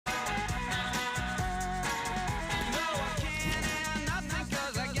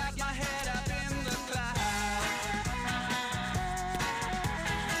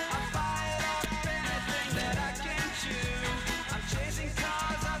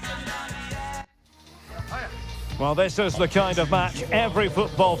Well, this is the kind of match every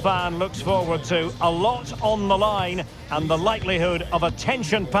football fan looks forward to. A lot on the line and the likelihood of a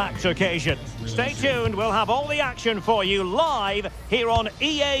tension-packed occasion. Stay tuned, we'll have all the action for you live here on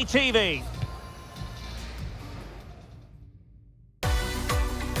EA TV.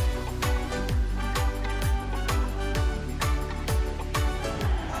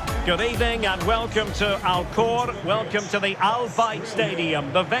 Good evening and welcome to Al Khor. Welcome to the Al Bayt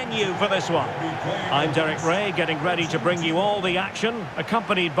Stadium, the venue for this one. I'm Derek Ray, getting ready to bring you all the action,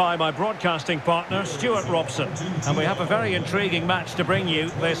 accompanied by my broadcasting partner, Stuart Robson. And we have a very intriguing match to bring you,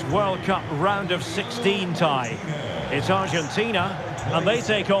 this World Cup round of 16 tie. It's Argentina, and they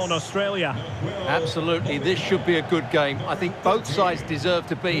take on Australia. Absolutely, this should be a good game. I think both sides deserve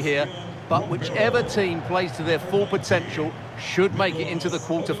to be here, but whichever team plays to their full potential should make it into the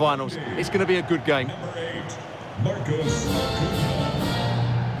quarterfinals. It's going to be a good game.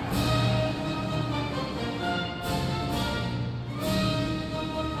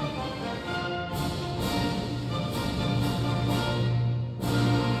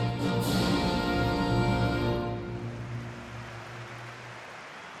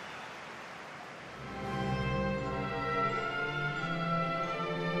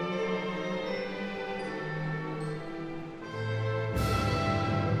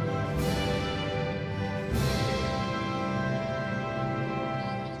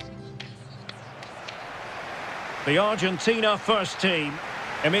 The Argentina first team.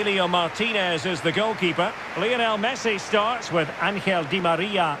 Emilio Martinez is the goalkeeper. Lionel Messi starts with Angel Di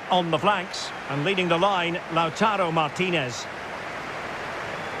Maria on the flanks. And leading the line, Lautaro Martinez.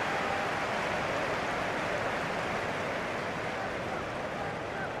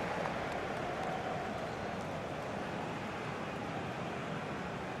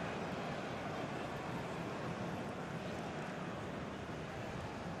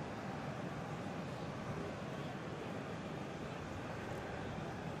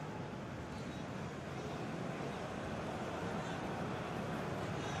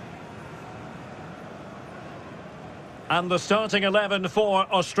 And the starting 11 for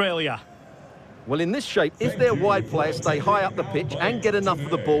Australia. Well, in this shape, if their wide players stay high up the pitch and get enough of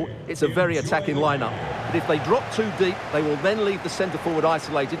the ball, it's a very attacking lineup. But if they drop too deep, they will then leave the centre-forward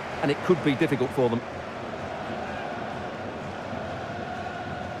isolated, and it could be difficult for them.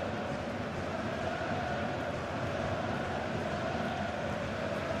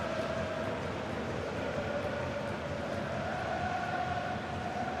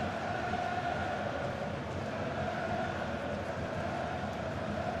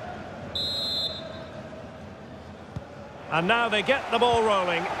 And now they get the ball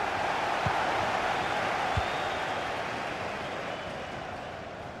rolling.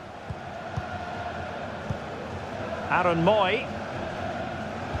 Aaron Moy.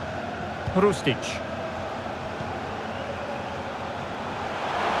 Rustic.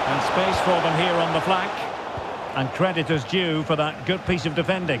 And space for them here on the flank. And credit is due for that good piece of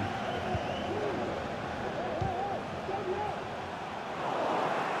defending.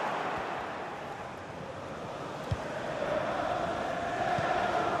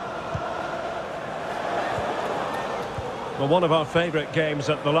 Well, one of our favourite games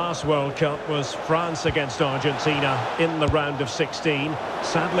at the last World Cup was France against Argentina in the round of 16.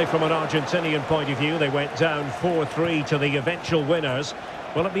 Sadly, from an Argentinian point of view, they went down 4-3 to the eventual winners.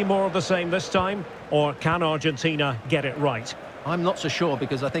 Will it be more of the same this time, or can Argentina get it right? I'm not so sure,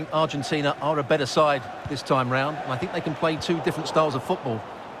 because I think Argentina are a better side this time round. And I think they can play two different styles of football.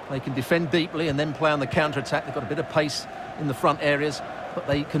 They can defend deeply and then play on the counter-attack. They've got a bit of pace in the front areas, but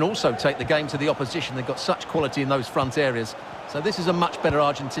they can also take the game to the opposition. They've got such quality in those front areas. So this is a much better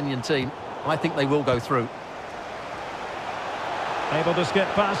Argentinian team. I think they will go through. Able to skip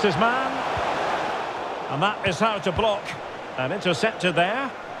past his man. And that is how to block. And intercepted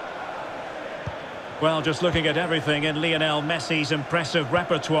there. Well, just looking at everything in Lionel Messi's impressive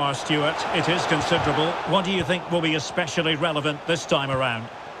repertoire, Stuart, it is considerable. What do you think will be especially relevant this time around?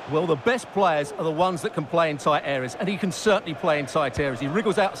 Well, the best players are the ones that can play in tight areas, and he can certainly play in tight areas. He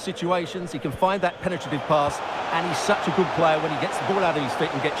wriggles out of situations, he can find that penetrative pass, and he's such a good player when he gets the ball out of his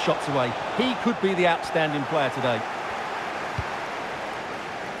feet and gets shots away. He could be the outstanding player today.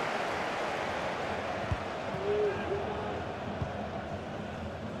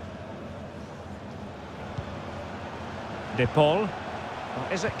 De Paul.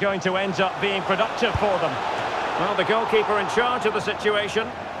 Is it going to end up being productive for them? Well, the goalkeeper in charge of the situation.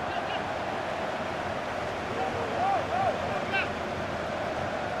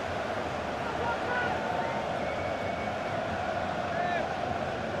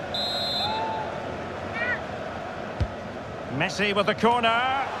 Messi with the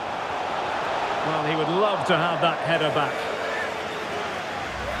corner. Well, he would love to have that header back.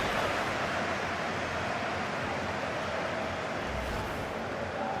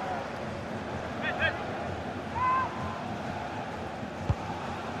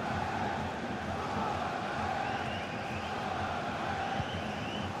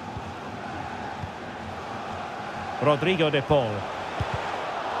 Rodrigo de Paul.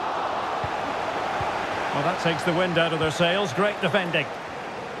 Well, that takes the wind out of their sails. Great defending.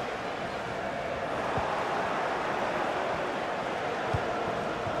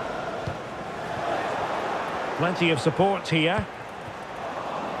 Plenty of support here.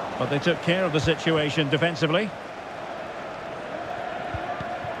 But they took care of the situation defensively.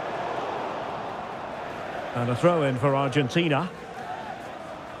 And a throw-in for Argentina.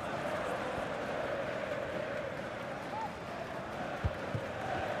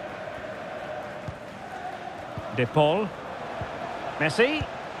 De Paul. Messi.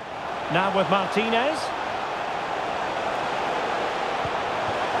 Now with Martinez.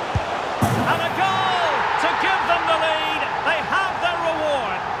 And a goal to give them the lead. They have their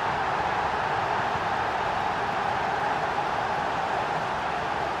reward.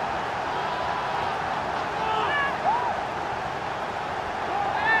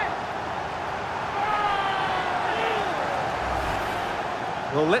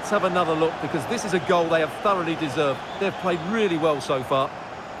 Well, let's have another look, because this is a goal they have thoroughly deserved. They've played really well so far.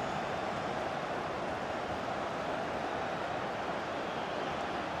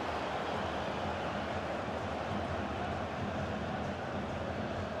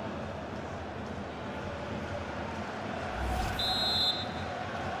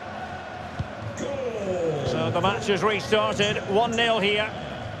 So the match has restarted. 1-0 here.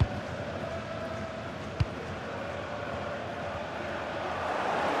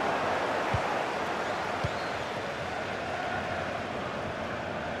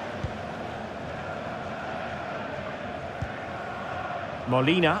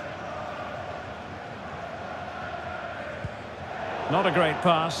 Molina. Not a great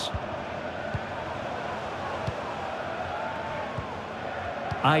pass.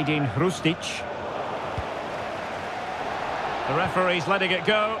 Aydin Hrustic. The referee's letting it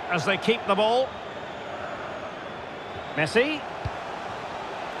go as they keep the ball. Messi.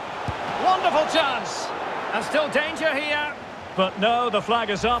 Wonderful chance. And still danger here. But no, the flag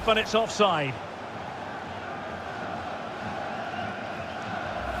is up and it's offside.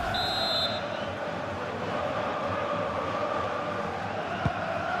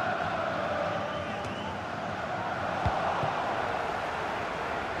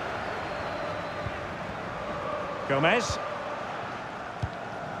 Gomez.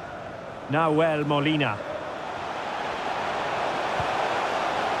 Nahuel Molina.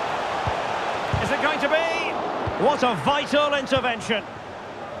 Is it going to be? What a vital intervention.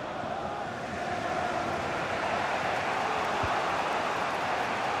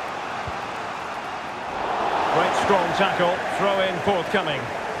 Great strong tackle. Throw in forthcoming.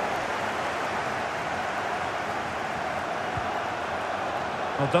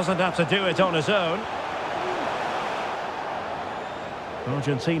 Well, doesn't have to do it on his own.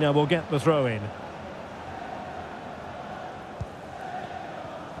 Argentina will get the throw-in.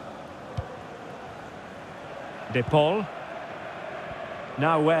 De Paul.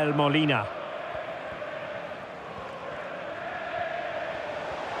 Nahuel Molina.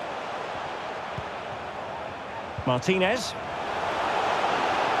 Martinez.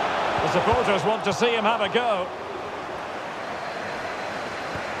 The supporters want to see him have a go.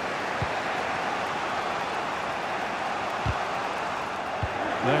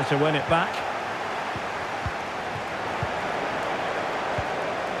 There to win it back.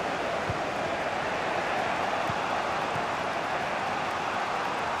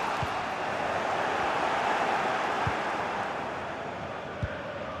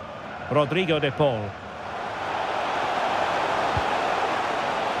 Rodrigo de Paul.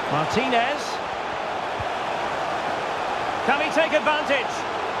 Martinez. Can he take advantage?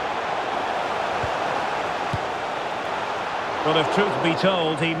 Well, if truth be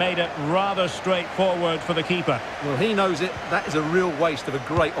told, he made it rather straightforward for the keeper. Well, he knows it. That is a real waste of a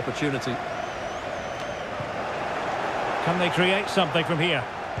great opportunity. Can they create something from here?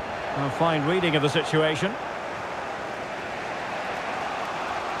 A fine reading of the situation.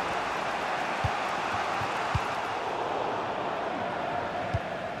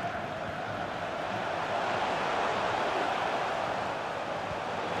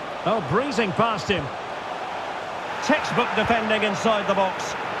 Oh, breezing past him. Textbook defending inside the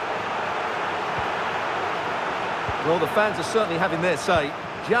box. Well, the fans are certainly having their say.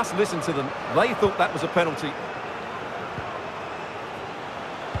 Just listen to them. They thought that was a penalty.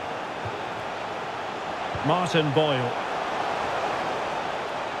 Martin Boyle.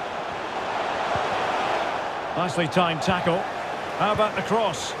 Nicely timed tackle. How about the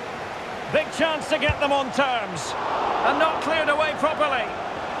cross? Big chance to get them on terms. And not cleared away properly.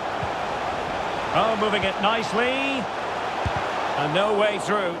 Oh, moving it nicely. And no way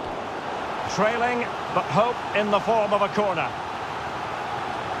through. Trailing, but hope in the form of a corner.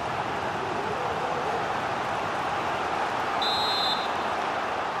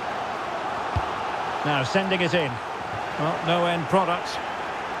 Now sending it in. Well, no end product.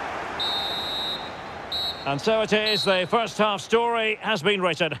 And so it is, the first half story has been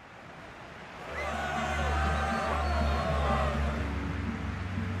written.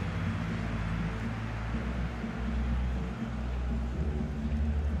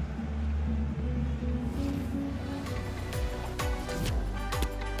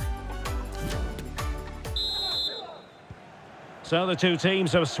 So the two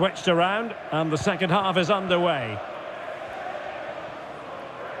teams have switched around and the second half is underway.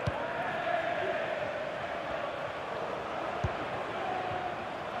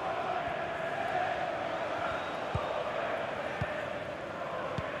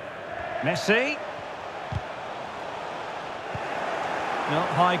 Messi. Well,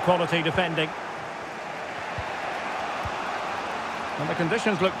 high quality defending. And the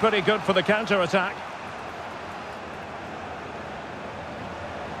conditions look pretty good for the counter-attack.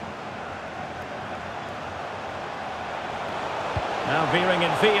 Now veering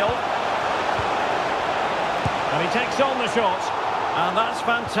in field. And he takes on the shot. And that's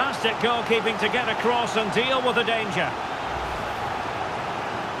fantastic goalkeeping to get across and deal with the danger.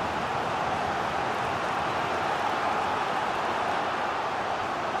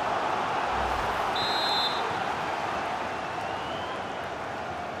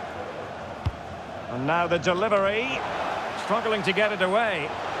 And now the delivery. Struggling to get it away.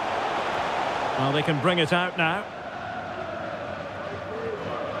 Well, they can bring it out now.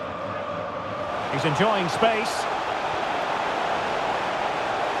 He's enjoying space.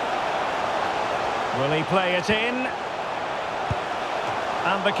 Will he play it in?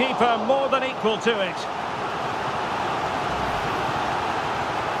 And the keeper more than equal to it.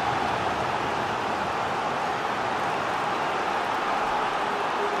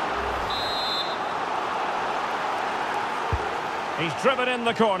 He's driven in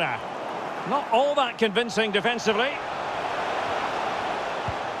the corner. Not all that convincing defensively.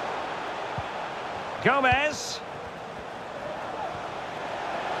 Gomez.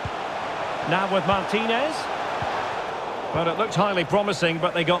 Now with Martinez. Well, it looked highly promising,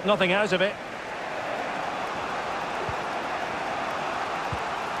 but they got nothing out of it.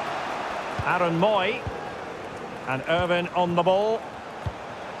 Aaron Moy. And Irvin on the ball.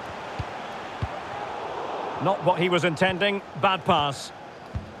 Not what he was intending. Bad pass.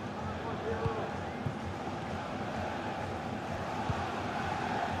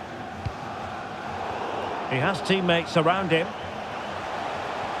 He has teammates around him.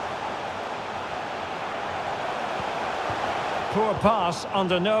 Poor pass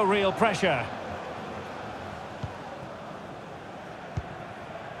under no real pressure.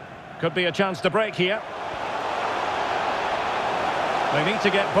 Could be a chance to break here. They need to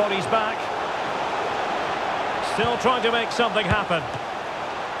get bodies back. Still trying to make something happen.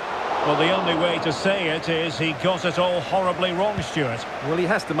 Well, the only way to say it is he got it all horribly wrong, Stuart. Well, he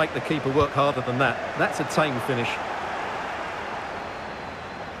has to make the keeper work harder than that. That's a tame finish.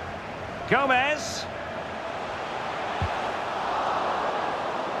 Gomez.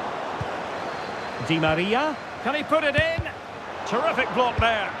 Di Maria. Can he put it in? Terrific block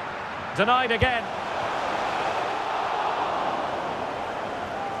there. Denied again.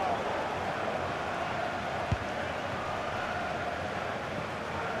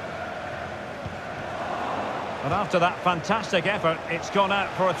 But after that fantastic effort, it's gone out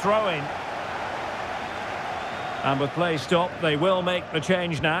for a throw-in. And with play stopped, they will make the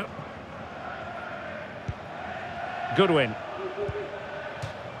change now. Goodwin.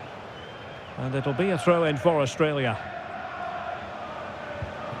 And it'll be a throw-in for Australia.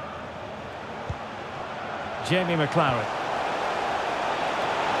 Jamie McLaren.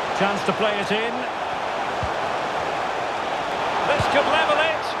 Chance to play it in. This could level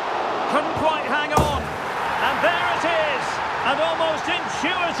it. Couldn't quite hang on. And there it is. An almost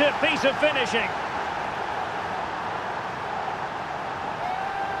intuitive piece of finishing.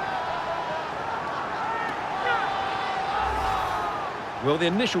 Well, the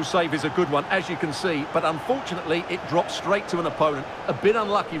initial save is a good one, as you can see, but unfortunately it dropped straight to an opponent. A bit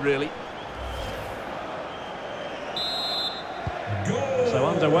unlucky, really. So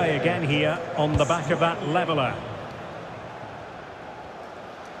underway again here on the back of that leveller.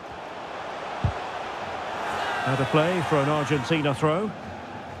 Out of play for an Argentina throw.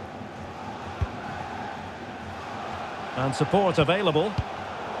 And support available.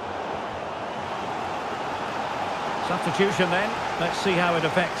 Substitution then. Let's see how it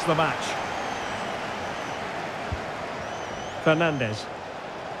affects the match. Fernandez.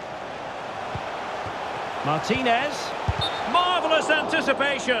 Martinez. Marvellous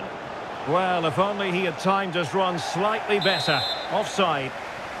anticipation. Well, if only he had timed his run slightly better. Offside.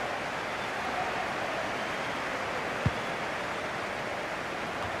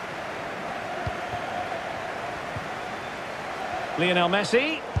 Lionel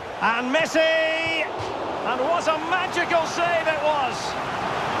Messi. And Messi! And what a magical save it was!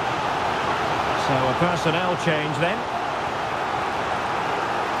 So a personnel change then.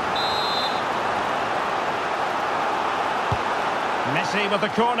 Messi with the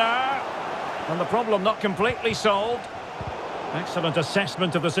corner. And the problem not completely solved. Excellent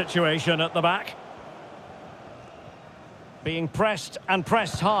assessment of the situation at the back. Being pressed and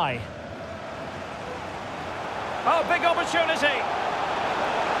pressed high. Oh, big opportunity!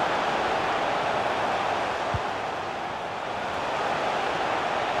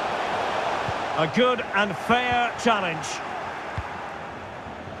 A good and fair challenge.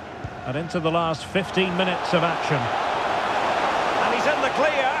 And into the last 15 minutes of action. And he's in the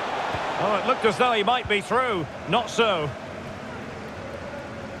clear. Oh, it looked as though he might be through. Not so.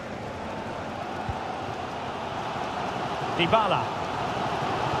 Dybala.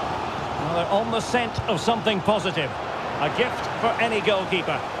 Well, they're on the scent of something positive. A gift for any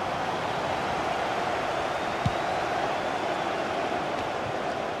goalkeeper.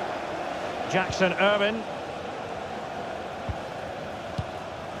 Jackson Irvine.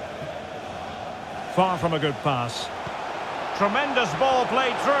 Far from a good pass. Tremendous ball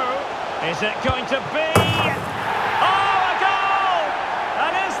played through. Is it going to be? Oh, a goal!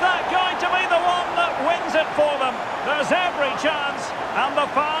 And is that going to be the one that wins it for them? There's every chance, and the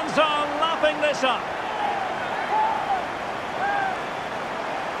fans are lapping this up.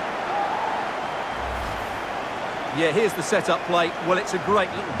 Yeah, here's the set-up play. Well, it's a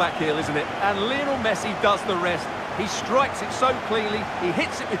great little back heel, isn't it? And Lionel Messi does the rest. He strikes it so cleanly. He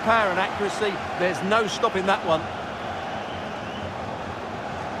hits it with power and accuracy. There's no stopping that one.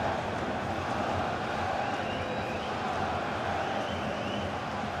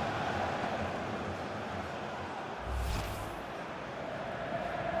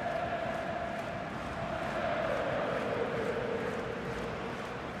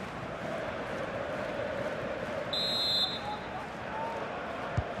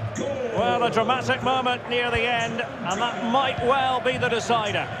 Well, a dramatic moment near the end, and that might well be the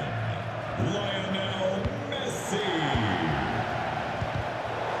decider. Lionel Messi.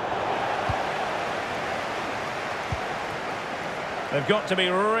 They've got to be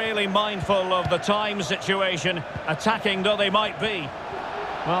really mindful of the time situation, attacking though they might be.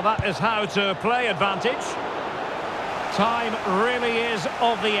 Well, that is how to play advantage. Time really is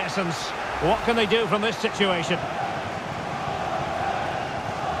of the essence. What can they do from this situation?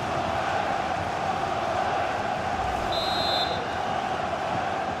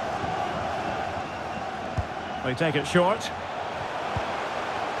 They take it short.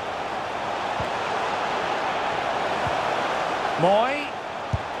 Moy.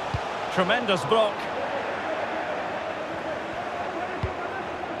 Tremendous block.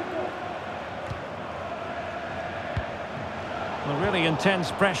 Well, really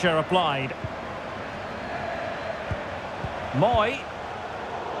intense pressure applied. Moy.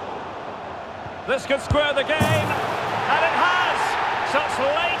 This could square the game. And it has! Such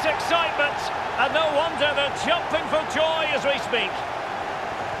late excitement. And no wonder they're jumping for joy as we speak.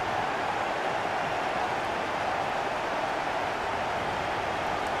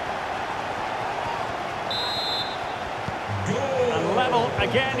 And level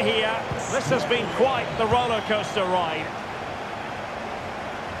again here. This has been quite the roller coaster ride.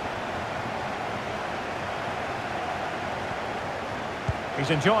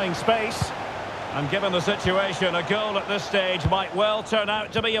 He's enjoying space. And given the situation, a goal at this stage might well turn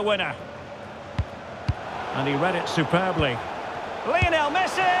out to be a winner. And he read it superbly. Lionel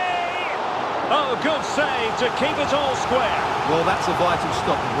Messi! Oh, good save to keep it all square. Well, that's a vital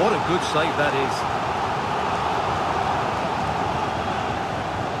stop. What a good save that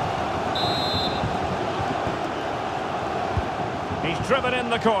is. He's driven in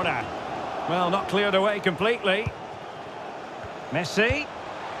the corner. Well, not cleared away completely. Messi.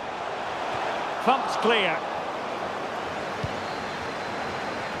 Thumped clear.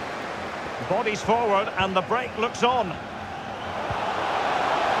 Bodies forward and the break looks on.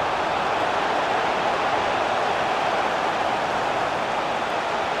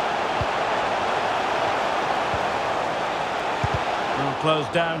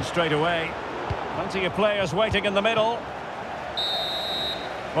 closed down straight away. Plenty of players waiting in the middle.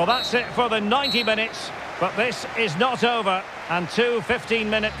 Well, that's it for the 90 minutes, but this is not over, and two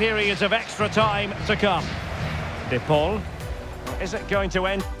 15-minute periods of extra time to come. De Paul. Is it going to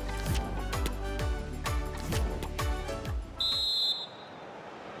end?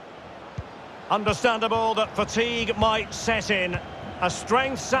 Understandable that fatigue might set in. A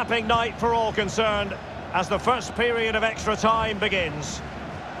strength-sapping night for all concerned as the first period of extra time begins.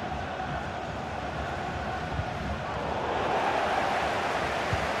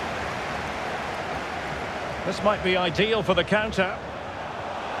 This might be ideal for the counter.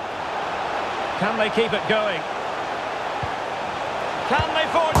 Can they keep it going? Can they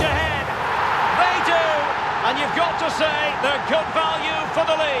forge ahead? They do! And you've got to say they're good value for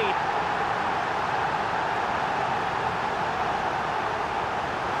the lead.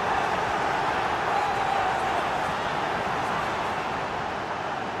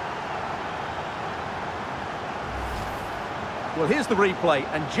 Well, here's the replay,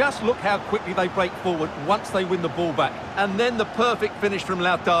 and just look how quickly they break forward once they win the ball back. And then the perfect finish from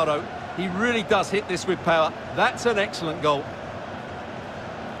Lautaro. He really does hit this with power. That's an excellent goal.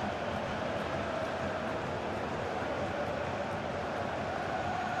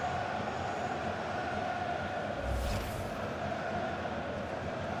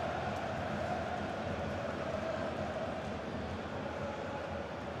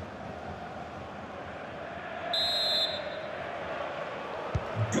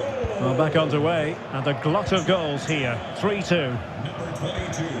 Well, back underway, and a glut of goals here. 3-2. Number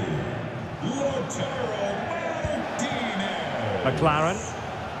 22, Lautaro Martinez. McLaren.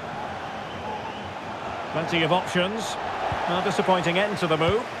 Plenty of options. A disappointing end to the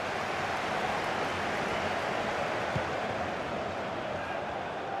move.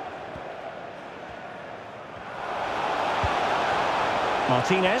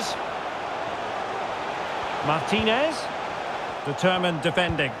 Martinez. Martinez. Determined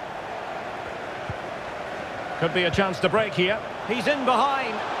defending. Could be a chance to break here. He's in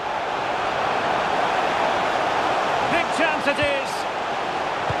behind. Big chance it is.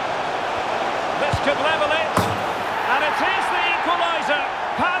 This could level it. And it is the equaliser.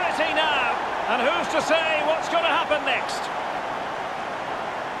 Parity now. And who's to say what's going to happen next?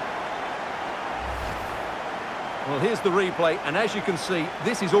 Well, here's the replay, and as you can see,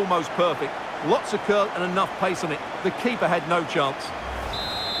 this is almost perfect. Lots of curl and enough pace on it. The keeper had no chance.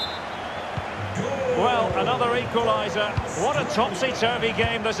 Well, another equaliser. What a topsy-turvy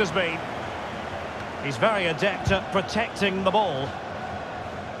game this has been. He's very adept at protecting the ball.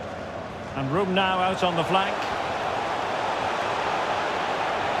 And room now out on the flank.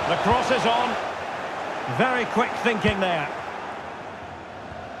 The cross is on. Very quick thinking there.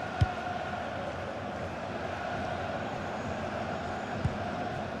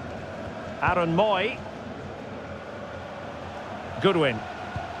 Aaron Moy. Goodwin.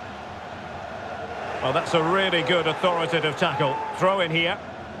 Well, that's a really good authoritative tackle. Throw in here.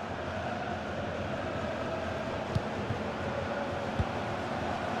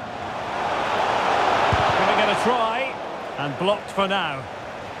 Gonna get a try. And blocked for now.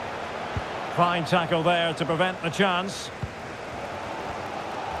 Fine tackle there to prevent the chance.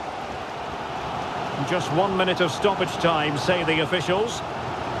 Just 1 minute of stoppage time, say the officials.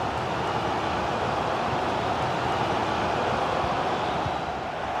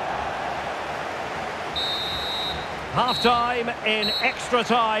 Half-time in extra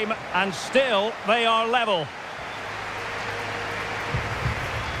time, and still they are level.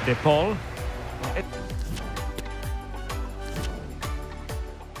 De Paul.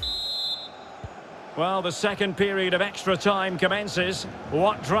 Well, the second period of extra time commences.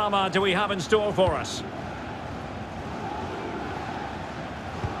 What drama do we have in store for us?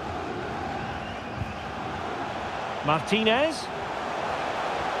 Martinez.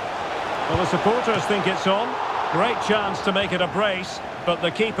 Well, the supporters think it's on. Great chance to make it a brace, but the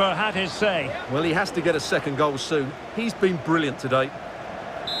keeper had his say. Well, he has to get a second goal soon. He's been brilliant today.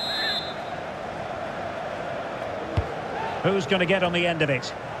 Who's going to get on the end of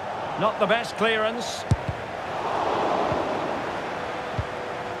it? Not the best clearance.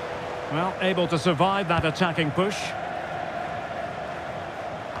 Well, able to survive that attacking push.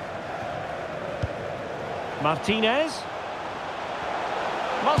 Martinez.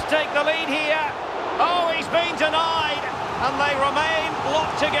 Must take the lead here. Oh, he's been denied, and they remain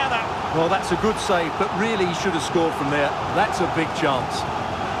locked together. Well, that's a good save, but really he should have scored from there. That's a big chance.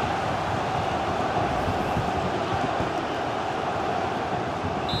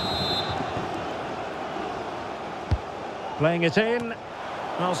 Playing it in.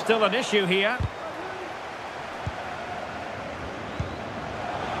 Well, still an issue here.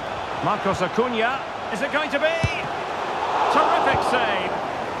 Marcos Acuna. Is it going to be? Terrific save.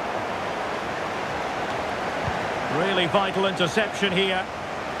 Really vital interception here.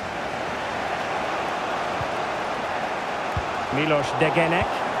 Milos Degenek.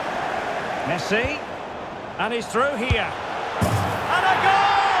 Messi. And he's through here. And a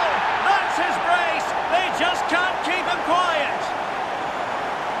goal! That's his brace. They just can't keep him quiet.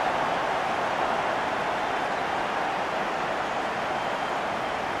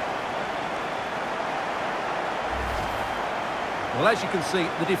 Well, as you can see,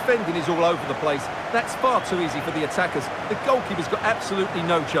 the defending is all over the place. That's far too easy for the attackers. The goalkeeper's got absolutely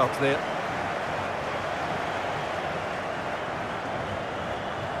no chance there.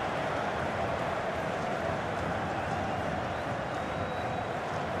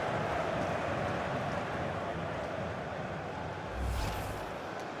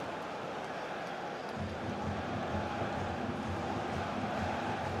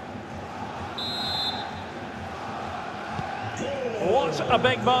 What a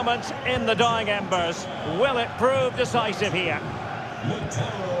big moment in the dying embers. Will it prove decisive here?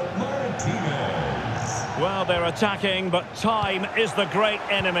 Well, they're attacking, but time is the great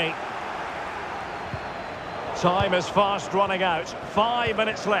enemy. Time is fast running out. 5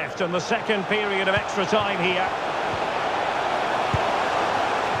 minutes left in the second period of extra time here.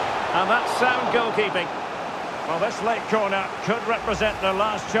 And that's sound goalkeeping. Well, this late corner could represent their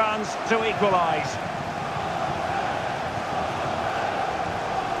last chance to equalise.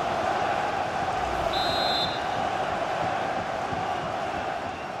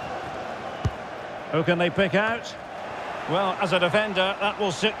 Who can they pick out? Well, as a defender, that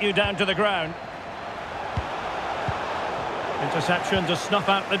will sit you down to the ground. Interception to snuff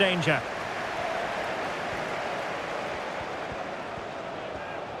out the danger.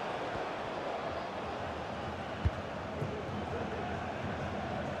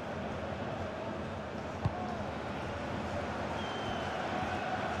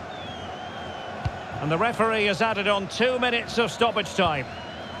 And the referee has added on 2 minutes of stoppage time.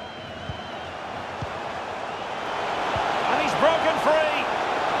 Broken free.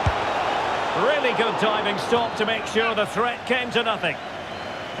 Really good diving stop to make sure the threat came to nothing.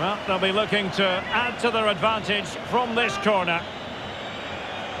 Well, they'll be looking to add to their advantage from this corner.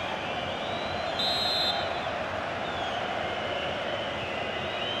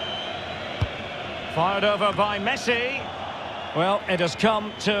 Fired over by Messi. Well, it has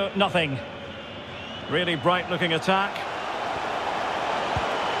come to nothing. Really bright looking attack.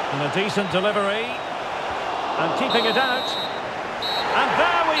 And a decent delivery. And keeping it out. And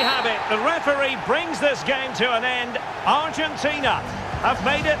there we have it. The referee brings this game to an end. Argentina have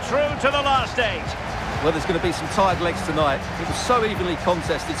made it through to the last 8. Well, there's going to be some tired legs tonight. It was so evenly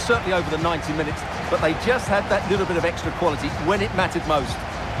contested, certainly over the 90 minutes, but they just had that little bit of extra quality when it mattered most.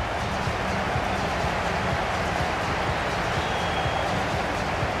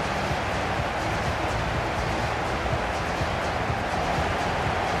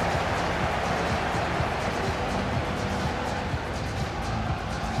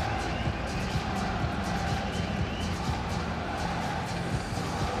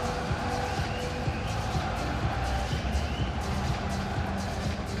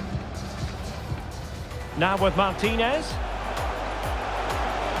 Now with Martinez.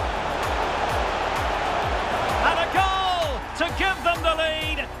 And a goal to give them the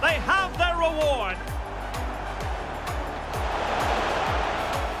lead. They have their reward.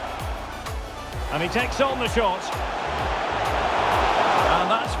 And he takes on the shot. And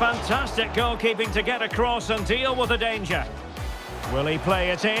that's fantastic goalkeeping to get across and deal with the danger. Will he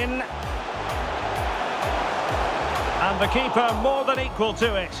play it in? And the keeper more than equal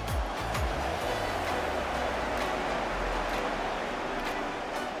to it.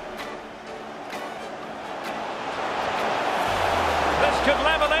 Could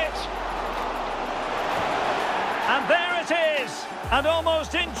level it. And there it is. An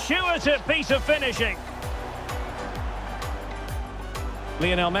almost intuitive piece of finishing.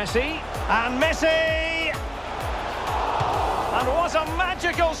 Lionel Messi. And Messi! And what a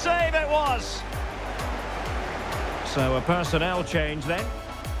magical save it was. So a personnel change then.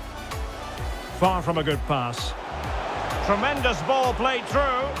 Far from a good pass. Tremendous ball played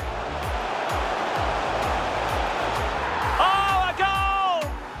through.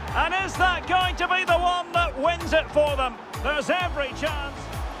 And is that going to be the one that wins it for them? There's every chance.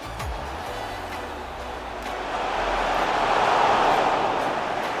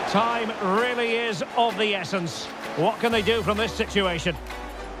 Time really is of the essence. What can they do from this situation?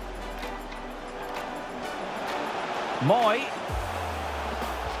 Moy.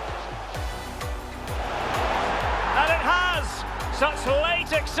 And it has! Such late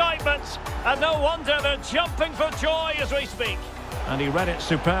Great excitement, and no wonder they're jumping for joy as we speak. And he read it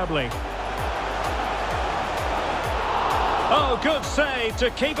superbly. Oh, good save to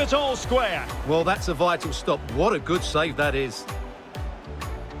keep it all square. Well, that's a vital stop. What a good save that is.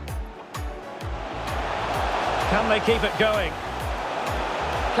 Can they keep it going?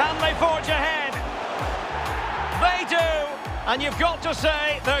 Can they forge ahead? They do! And you've got to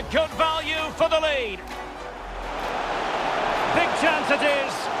say they're good value for the lead. Big chance it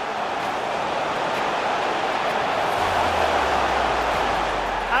is.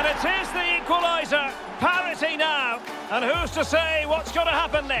 And it is the equaliser. Parity now. And who's to say what's going to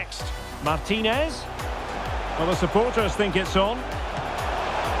happen next? Martinez. Well, the supporters think it's on.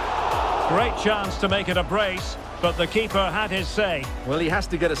 Great chance to make it a brace, but the keeper had his say. Well, he has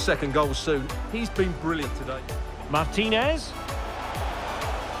to get a second goal soon. He's been brilliant today. Martinez.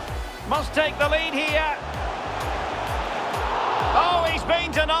 Must take the lead here. Oh, he's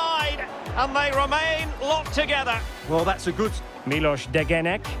been denied, and they remain locked together. Well, that's a good... Miloš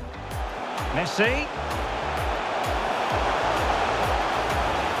Degenek. Messi.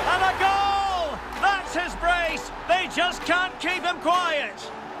 And a goal! That's his brace. They just can't keep him quiet.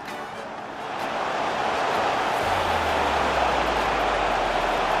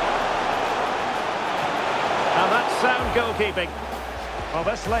 And that's sound goalkeeping. Well,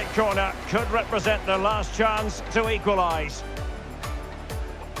 this late corner could represent their last chance to equalise.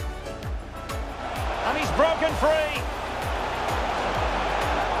 And he's broken free.